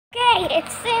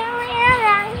it's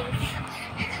alive.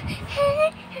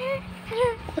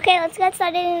 Okay, let's get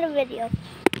started in the video.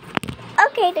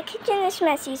 Okay, the kitchen is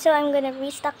messy, so I'm gonna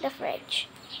restock the fridge.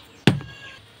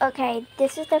 Okay,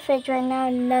 this is the fridge right now,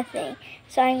 nothing.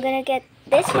 So I'm gonna get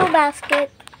this full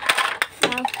basket.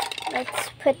 Now, let's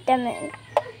put them in.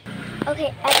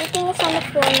 Okay, everything is on the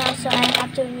floor now, so I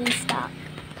have to restock.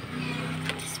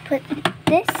 Just put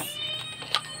this,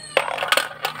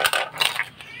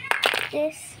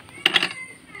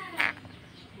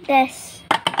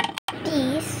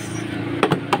 these,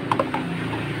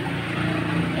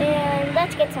 and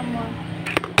let's get some more.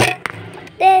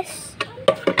 This.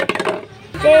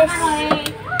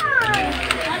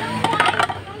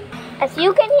 As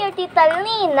you can hear Tita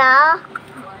Lina,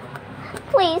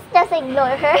 please just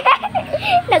ignore her.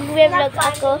 Nagre-vlog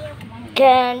ako.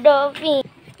 Candy.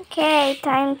 Okay,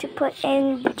 time to put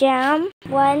in the jam.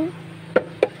 1,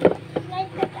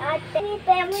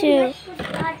 2,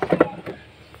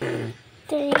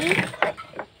 3.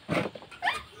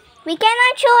 We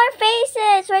cannot show our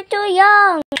faces. We're too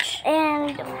young.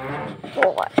 And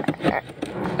 4.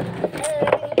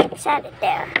 Set it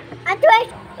there.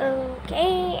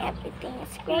 Okay, everything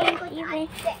is great. Even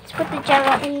let's put the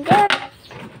jello in there.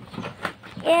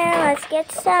 And let's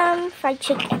get some fried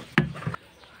chicken.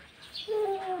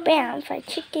 Bam, fried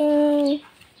chicken.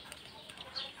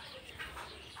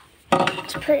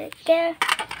 Let's put it there.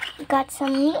 We got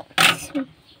some meat.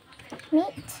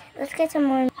 Let's get some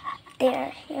more.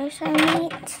 There, here's our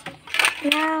meat.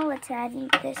 Now let's add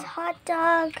this hot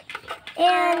dog.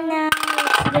 And now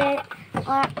let's get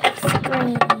our ice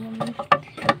cream.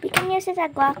 We can use it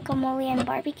as guacamole and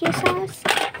barbecue sauce,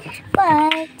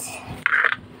 but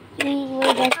we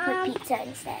will just put pizza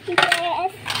instead.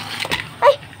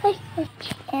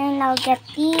 And I'll get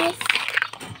these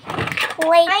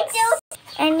plates.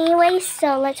 Anyway,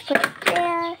 so let's put it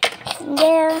there, and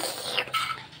there,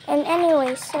 and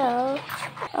anyway, so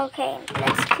okay,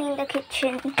 let's clean the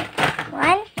kitchen.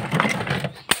 1,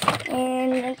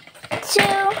 and 2,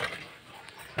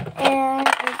 and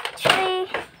 3,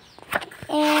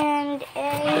 and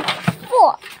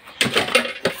 4.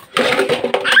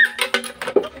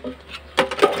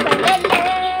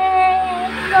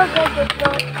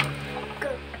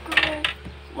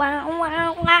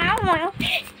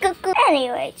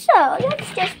 Anyway, so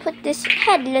let's just put this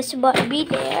headless Barbie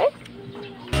there,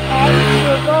 and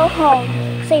we'll go home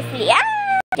safely.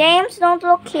 James, don't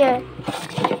look here.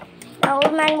 The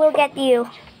old man will get you.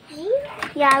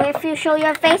 Yeah, if you show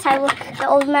your face, the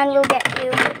old man will get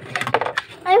you.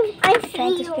 I'm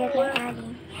trying to scare my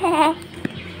Addy.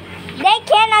 They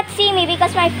cannot see me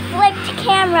because my flipped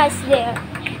camera is there.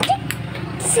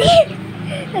 See?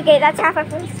 Okay, that's half of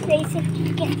my face. If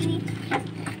you can see.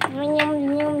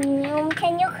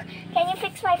 Can you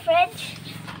fix my fridge?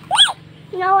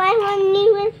 No, I want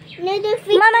new fix.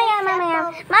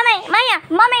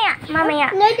 Mama.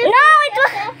 No, it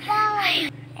was.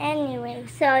 Anyway,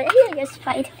 so you just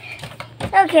fight.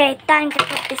 Okay, time to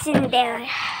put this in there.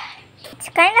 It's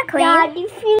kind of clean.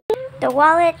 The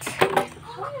wallet,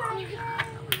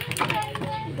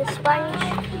 the sponge,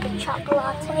 the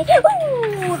chocolate.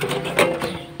 Ooh!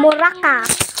 Muraka.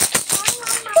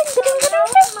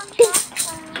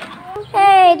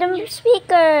 Hey, the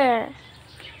speaker.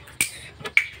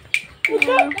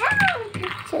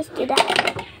 Just do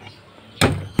that.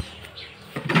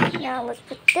 Now let's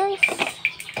put this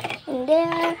in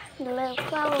there. The little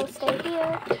flower will stay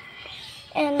here.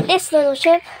 And this little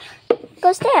chip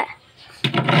goes there.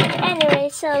 Anyway,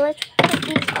 so let's put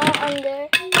these all under.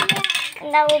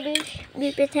 And that will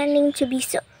be pretending to be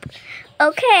soap.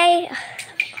 Okay.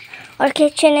 Our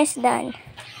kitchen is done.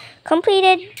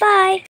 Completed. Bye.